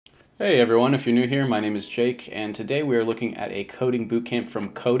Hey everyone, if you're new here, my name is Jake, and today we are looking at a coding bootcamp from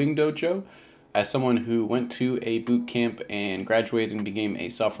Coding Dojo. As someone who went to a bootcamp and graduated and became a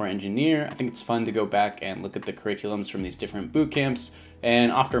software engineer, I think it's fun to go back and look at the curriculums from these different bootcamps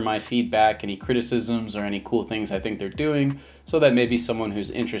and offer my feedback, any criticisms, or any cool things I think they're doing, so that maybe someone who's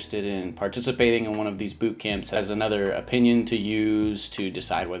interested in participating in one of these bootcamps has another opinion to use to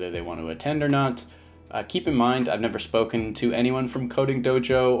decide whether they want to attend or not. Keep in mind, I've never spoken to anyone from Coding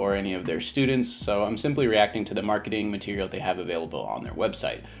Dojo or any of their students, so I'm simply reacting to the marketing material they have available on their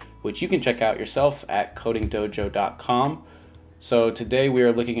website, which you can check out yourself at codingdojo.com. So today we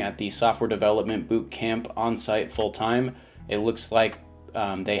are looking at the software development bootcamp on-site full-time. It looks like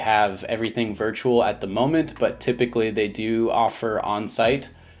they have everything virtual at the moment, but typically they do offer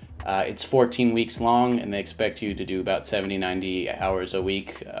on-site. It's 14 weeks long, and they expect you to do about 70-90 hours a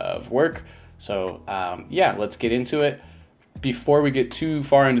week of work. So yeah, let's get into it. Before we get too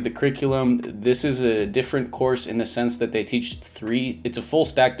far into the curriculum, this is a different course in the sense that they teach it's a full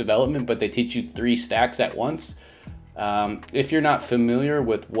stack development, but they teach you 3 stacks at once. If you're not familiar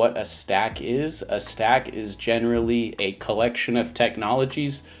with what a stack is generally a collection of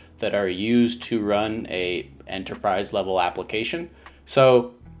technologies that are used to run a enterprise level application.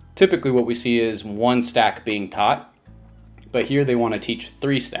 So typically what we see is 1 stack being taught, but here they want to teach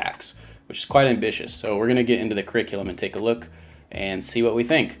 3 stacks. Which is quite ambitious. So we're gonna get into the curriculum and take a look and see what we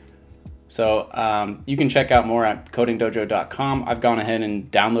think. So you can check out more at codingdojo.com. I've gone ahead and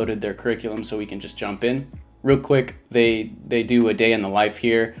downloaded their curriculum so we can just jump in. Real quick, they do a day in the life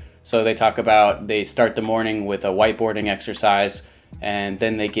here. So they they start the morning with a whiteboarding exercise, and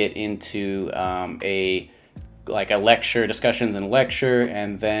then they get into a lecture, discussions and lecture,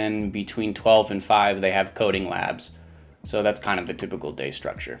 and then between 12 and 5 they have coding labs. So that's kind of the typical day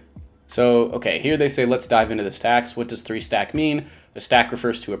structure. So, okay, here they say, let's dive into the stacks. What does 3 stack mean? A stack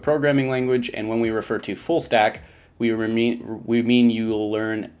refers to a programming language, and when we refer to full stack, we mean you will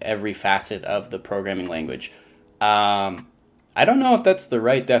learn every facet of the programming language. I don't know if that's the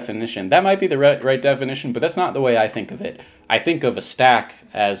right definition. That might be the right definition, but that's not the way I think of it. I think of a stack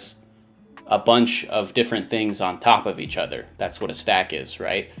as a bunch of different things on top of each other. That's what a stack is,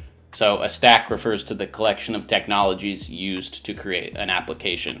 right? So a stack refers to the collection of technologies used to create an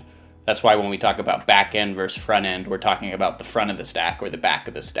application. That's why when we talk about back end versus front end, we're talking about the front of the stack or the back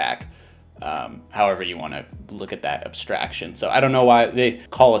of the stack, however you want to look at that abstraction. So I don't know why they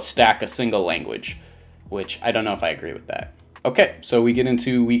call a stack a single language, which I don't know if I agree with that. Okay, so we get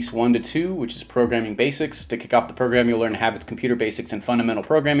into weeks 1 to 2, which is programming basics. To kick off the program, you'll learn habits, computer basics, and fundamental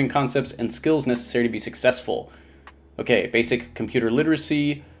programming concepts and skills necessary to be successful. Okay, basic computer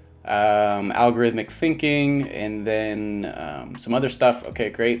literacy, algorithmic thinking, and then some other stuff. Okay,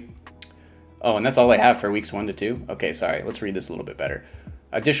 great. Oh, and that's all I have for weeks 1 to 2? Okay, sorry, let's read this a little bit better.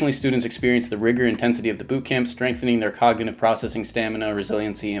 Additionally, students experience the rigor and intensity of the bootcamp, strengthening their cognitive processing stamina,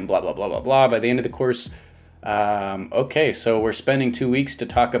 resiliency, and blah, blah, blah, blah, blah. By the end of the course, okay, so we're spending 2 weeks to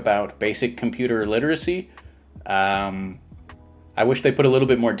talk about basic computer literacy. I wish they put a little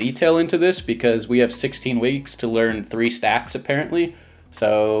bit more detail into this because we have 16 weeks to learn 3 stacks, apparently.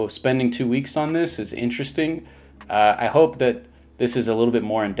 So spending 2 weeks on this is interesting. I hope that this is a little bit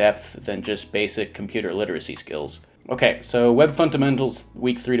more in depth than just basic computer literacy skills. Okay, so web fundamentals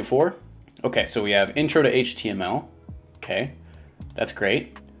week 3 to 4. Okay, so we have intro to HTML. Okay, that's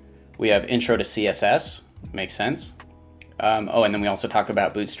great. We have intro to CSS, makes sense. Oh, and then we also talk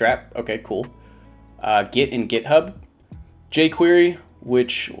about Bootstrap. Okay, cool. Git and GitHub. jQuery,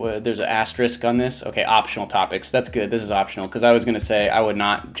 which there's an asterisk on this. Okay, optional topics. That's good. This is optional because I was going to say I would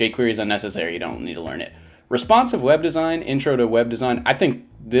not. jQuery is unnecessary. You don't need to learn it. Responsive web design, intro to web design. I think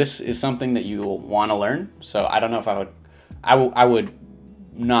this is something that you'll want to learn. So I don't know if I would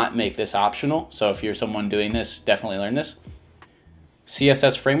not make this optional. So if you're someone doing this, definitely learn this.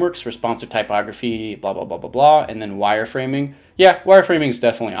 CSS frameworks, responsive typography, blah, blah, blah, blah, blah. And then wireframing. Yeah, wireframing is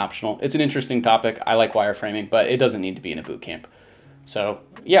definitely optional. It's an interesting topic. I like wireframing, but it doesn't need to be in a boot camp. So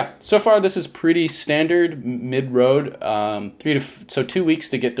yeah, so far this is pretty standard mid-road. 2 weeks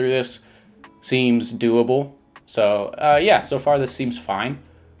to get through this. Seems doable. So yeah, so far this seems fine.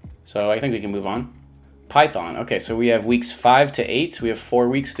 So I think we can move on. Python. Okay, so we have weeks 5 to 8. So we have 4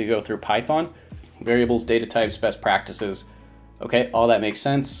 weeks to go through Python. Variables, data types, best practices. Okay, all that makes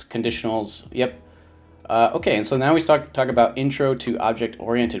sense. Conditionals, yep. Okay, and so now we talk about intro to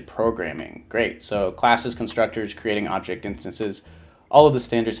object-oriented programming. Great, so classes, constructors, creating object instances, all of the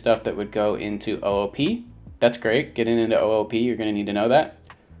standard stuff that would go into OOP. That's great. Getting into OOP, you're gonna need to know that.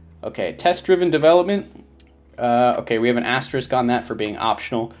 Okay, test-driven development. Okay, we have an asterisk on that for being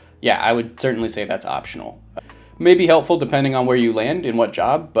optional. Yeah, I would certainly say that's optional. May be helpful depending on where you land in what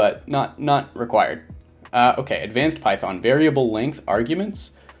job, but not required. Okay, advanced Python, variable length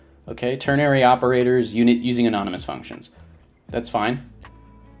arguments. Okay, ternary operators, unit using anonymous functions. That's fine.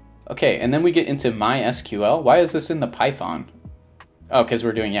 Okay, and then we get into MySQL. Why is this in the Python? Oh, because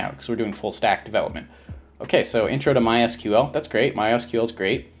we're doing full stack development. Okay, so intro to MySQL, that's great. MySQL is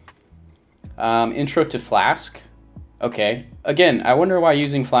great. Intro to Flask. Okay, again, I wonder why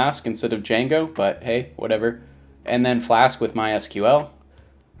using Flask instead of Django, but hey, whatever. And then Flask with MySQL.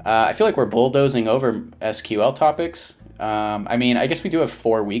 I feel like we're bulldozing over SQL topics. I mean, I guess we do have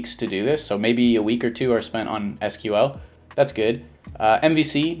 4 weeks to do this, so maybe a week or 2 are spent on SQL. That's good.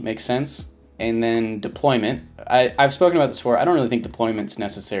 MVC makes sense. And then deployment. I've spoken about this before. I don't really think deployment's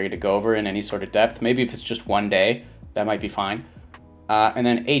necessary to go over in any sort of depth. Maybe if it's just one day, that might be fine. And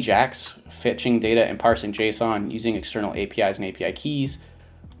then AJAX, fetching data and parsing JSON using external APIs and API keys.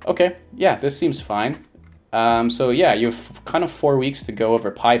 Okay, yeah, this seems fine. So yeah, you have kind of 4 weeks to go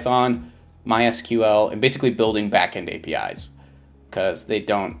over Python, MySQL, and basically building backend APIs, because they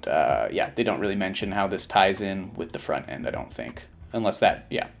don't really mention how this ties in with the front end, I don't think, unless that,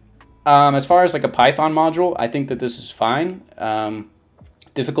 yeah. As far as like a Python module, I think that this is fine.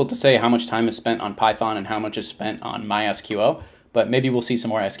 Difficult to say how much time is spent on Python and how much is spent on MySQL, but maybe we'll see some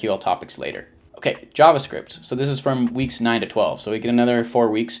more SQL topics later. Okay, JavaScript. So this is from weeks 9 to 12. So we get another 4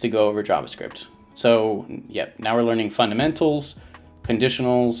 weeks to go over JavaScript. So, yep, now we're learning fundamentals,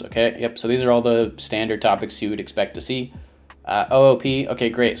 conditionals, okay, yep, so these are all the standard topics you would expect to see. OOP, okay,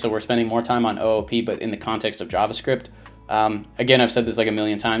 great, so we're spending more time on OOP, but in the context of JavaScript. Again, I've said this like a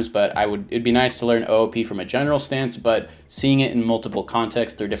million times, but it'd be nice to learn OOP from a general stance, but seeing it in multiple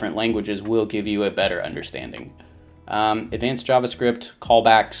contexts through different languages will give you a better understanding. Advanced JavaScript,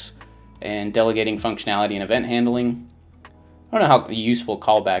 callbacks, and delegating functionality and event handling. I don't know how useful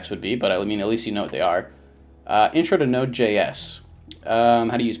callbacks would be, but I mean, at least you know what they are. Intro to Node.js.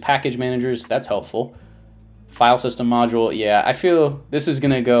 How to use package managers, that's helpful. File system module, yeah, I feel this is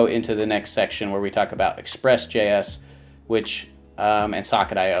going to go into the next section where we talk about Express.js, which, and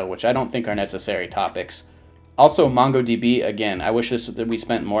Socket.io, which I don't think are necessary topics. Also, MongoDB, again, I wish that we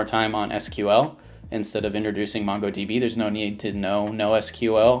spent more time on SQL instead of introducing MongoDB. There's no need to know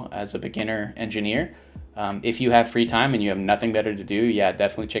NoSQL as a beginner engineer. If you have free time and you have nothing better to do, yeah,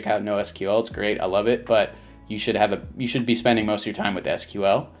 definitely check out NoSQL. It's great. I love it, but you should be spending most of your time with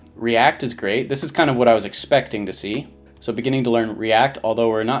SQL. React is great. This is kind of what I was expecting to see. So beginning to learn React, although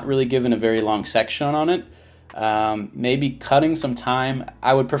we're not really given a very long section on it. Maybe cutting some time.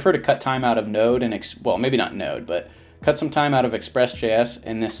 I would prefer to cut time out of Node and, well, maybe not Node, but cut some time out of Express.js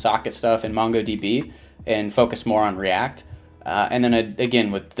and this socket stuff in MongoDB and focus more on React. And then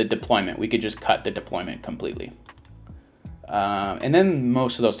again, with the deployment, we could just cut the deployment completely. And then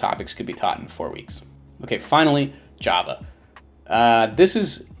most of those topics could be taught in 4 weeks. Okay, finally, Java. This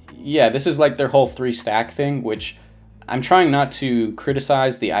is like their whole 3-stack thing, which I'm trying not to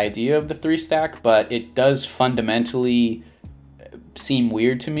criticize the idea of the 3-stack, but it does fundamentally seem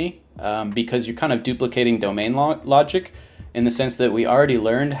weird to me because you're kind of duplicating domain logic in the sense that we already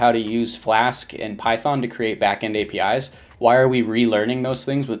learned how to use Flask and Python to create backend APIs. Why are we relearning those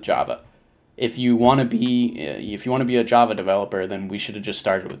things with Java? If you want to be a Java developer, then we should have just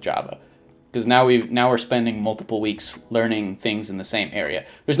started with Java. Because now we're spending multiple weeks learning things in the same area.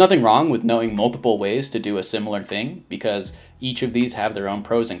 There's nothing wrong with knowing multiple ways to do a similar thing because each of these have their own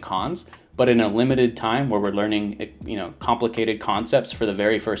pros and cons. But in a limited time where we're learning, complicated concepts for the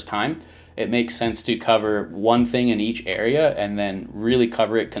very first time, it makes sense to cover one thing in each area and then really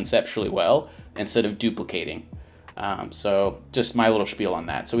cover it conceptually well instead of duplicating. So just my little spiel on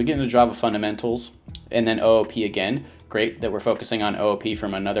that. So we get into Java fundamentals and then OOP again. Great that we're focusing on OOP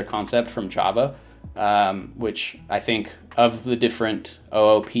from another concept from Java, which I think of the different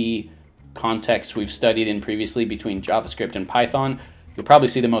OOP contexts we've studied in previously between JavaScript and Python, you'll probably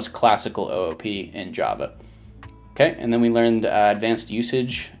see the most classical OOP in Java. Okay, and then we learned advanced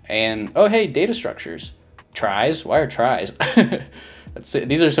usage and, oh hey, data structures. Tries, why are tries?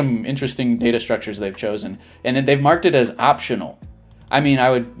 These are some interesting data structures they've chosen. And then they've marked it as optional. I mean,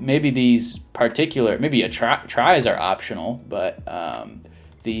 maybe tries are optional, but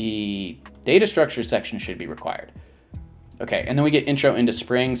the data structure section should be required. Okay, and then we get intro into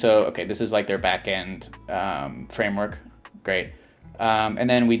Spring. So, okay, this is like their backend framework. Great. And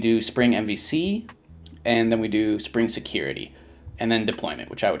then we do Spring MVC, and then we do Spring Security, and then deployment,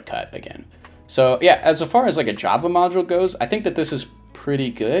 which I would cut again. So yeah, as far as like a Java module goes, I think that this is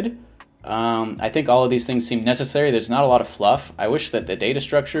pretty good. I think all of these things seem necessary. There's not a lot of fluff. I wish that the data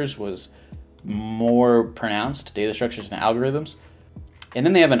structures was more pronounced, data structures and algorithms. And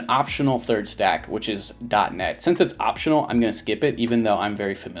then they have an optional third stack, which is .NET. Since it's optional, I'm going to skip it, even though I'm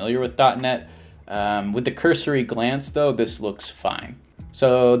very familiar with .NET. With the cursory glance, though, this looks fine.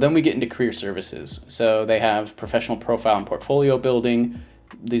 So then we get into career services. So they have professional profile and portfolio building.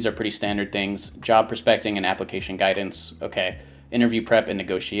 These are pretty standard things. Job prospecting and application guidance. Okay. Interview prep and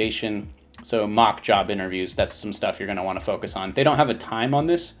negotiation. So mock job interviews, that's some stuff you're going to want to focus on. They don't have a time on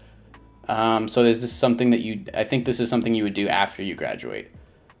this. So is this something that I think this is something you would do after you graduate.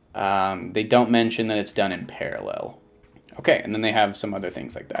 They don't mention that it's done in parallel. Okay, and then they have some other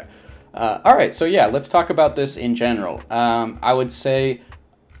things like that. All right, so yeah, let's talk about this in general. I would say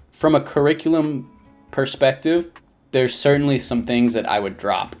from a curriculum perspective, there's certainly some things that I would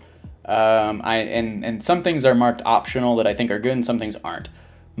drop. And some things are marked optional that I think are good and some things aren't.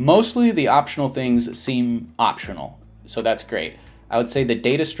 Mostly the optional things seem optional, so that's great. I would say the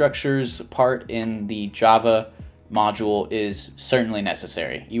data structures part in the Java module is certainly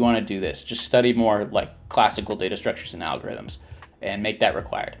necessary. You want to do this. Just study more like classical data structures and algorithms and make that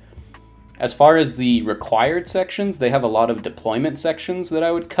required. As far as the required sections, they have a lot of deployment sections that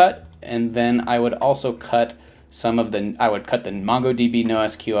I would cut, and then I would also cut I would cut the MongoDB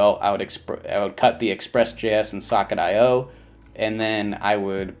NoSQL, I would cut the Express.js and Socket.io, and then I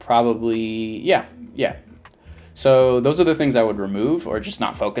would probably, yeah. So those are the things I would remove or just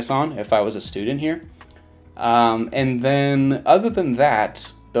not focus on if I was a student here. And then other than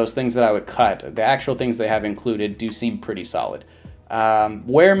that, those things that I would cut, the actual things they have included do seem pretty solid.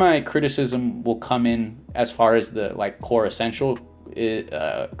 Where my criticism will come in as far as the core essential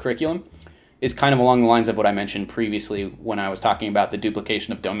curriculum is kind of along the lines of what I mentioned previously when I was talking about the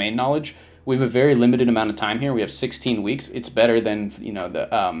duplication of domain knowledge. We have a very limited amount of time here. We have 16 weeks. It's better than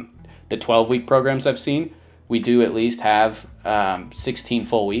the 12-week programs I've seen. We do at least have 16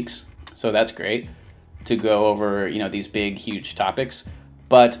 full weeks, so that's great to go over these big, huge topics.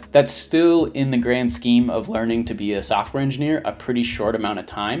 But that's still, in the grand scheme of learning to be a software engineer, a pretty short amount of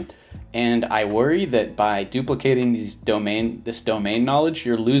time. And I worry that by duplicating this domain knowledge,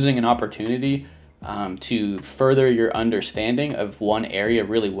 you're losing an opportunity to further your understanding of one area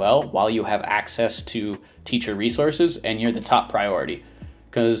really well while you have access to teacher resources and you're the top priority.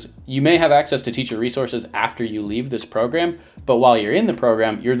 Because you may have access to teacher resources after you leave this program, but while you're in the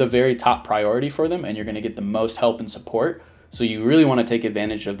program, you're the very top priority for them and you're going to get the most help and support. So you really want to take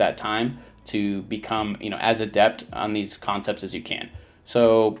advantage of that time to become as adept on these concepts as you can.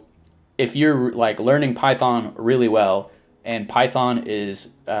 So if you're learning Python really well and Python is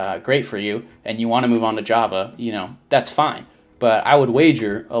great for you and you want to move on to Java, that's fine. But I would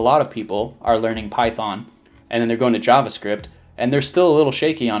wager a lot of people are learning Python and then they're going to JavaScript and they're still a little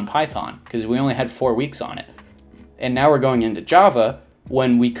shaky on Python because we only had 4 weeks on it. And now we're going into Java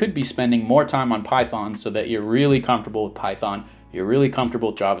when we could be spending more time on Python so that you're really comfortable with Python, you're really comfortable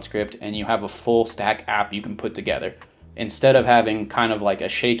with JavaScript, and you have a full stack app you can put together instead of having kind of like a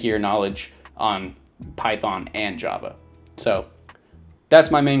shakier knowledge on Python and Java. So that's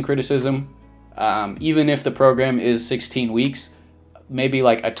my main criticism. Even if the program is 16 weeks, maybe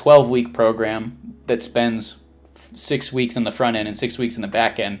like a 12-week program that spends 6 weeks in the front end and 6 weeks in the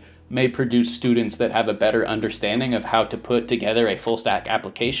back end may produce students that have a better understanding of how to put together a full stack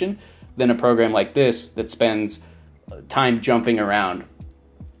application than a program like this that spends time jumping around.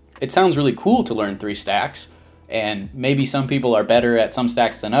 It sounds really cool to learn 3 stacks, and maybe some people are better at some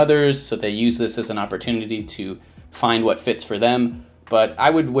stacks than others, so they use this as an opportunity to find what fits for them. But I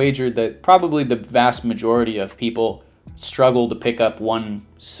would wager that probably the vast majority of people struggle to pick up one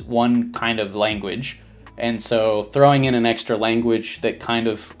kind of language. And so throwing in an extra language that kind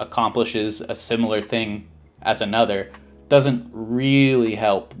of accomplishes a similar thing as another doesn't really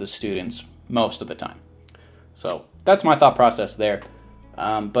help the students most of the time. So that's my thought process there.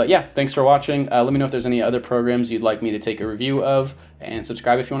 But yeah, thanks for watching. Let me know if there's any other programs you'd like me to take a review of, and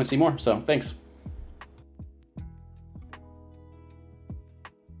subscribe if you want to see more. So thanks.